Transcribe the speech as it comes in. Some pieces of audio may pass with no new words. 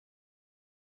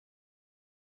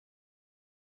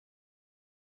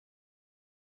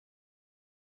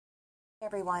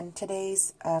Everyone,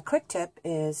 today's quick tip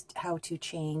is how to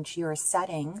change your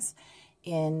settings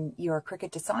in your Cricut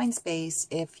design space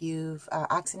if you've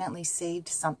accidentally saved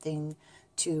something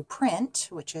to print,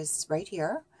 which is right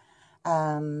here,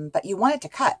 but you want it to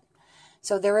cut.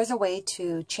 So there is a way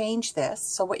to change this.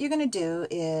 So what you're going to do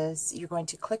is you're going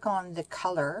to click on the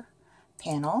color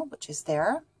panel, which is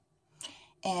there,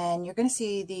 and you're going to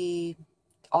see the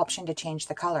option to change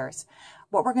the colors.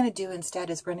 What we're going to do instead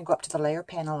is we're going to go up to the layer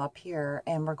panel up here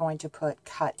and we're going to put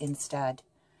cut instead.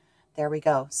 There we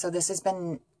go. So this has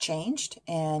been changed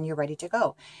and you're ready to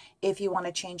go. If you want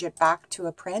to change it back to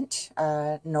a print,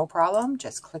 no problem.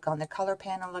 Just click on the color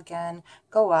panel again,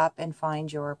 go up and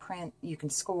find your print. You can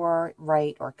score,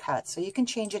 write, or cut. So you can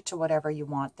change it to whatever you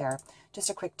want there. Just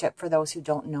a quick tip for those who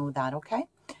don't know that, okay?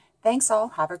 Thanks all.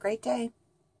 Have a great day.